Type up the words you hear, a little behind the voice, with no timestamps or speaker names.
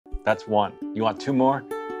That's one. You want two more?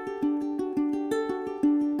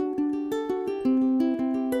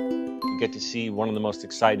 Get to see one of the most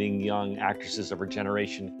exciting young actresses of her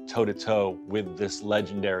generation toe-to-toe with this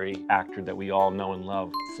legendary actor that we all know and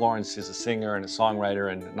love. Florence is a singer and a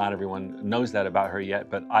songwriter, and not everyone knows that about her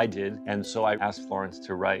yet, but I did. And so I asked Florence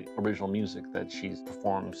to write original music that she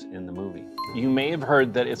performs in the movie. You may have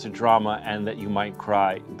heard that it's a drama and that you might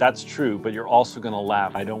cry. That's true, but you're also gonna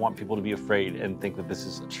laugh. I don't want people to be afraid and think that this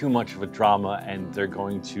is too much of a drama and they're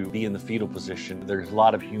going to be in the fetal position. There's a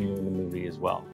lot of humor in the movie as well.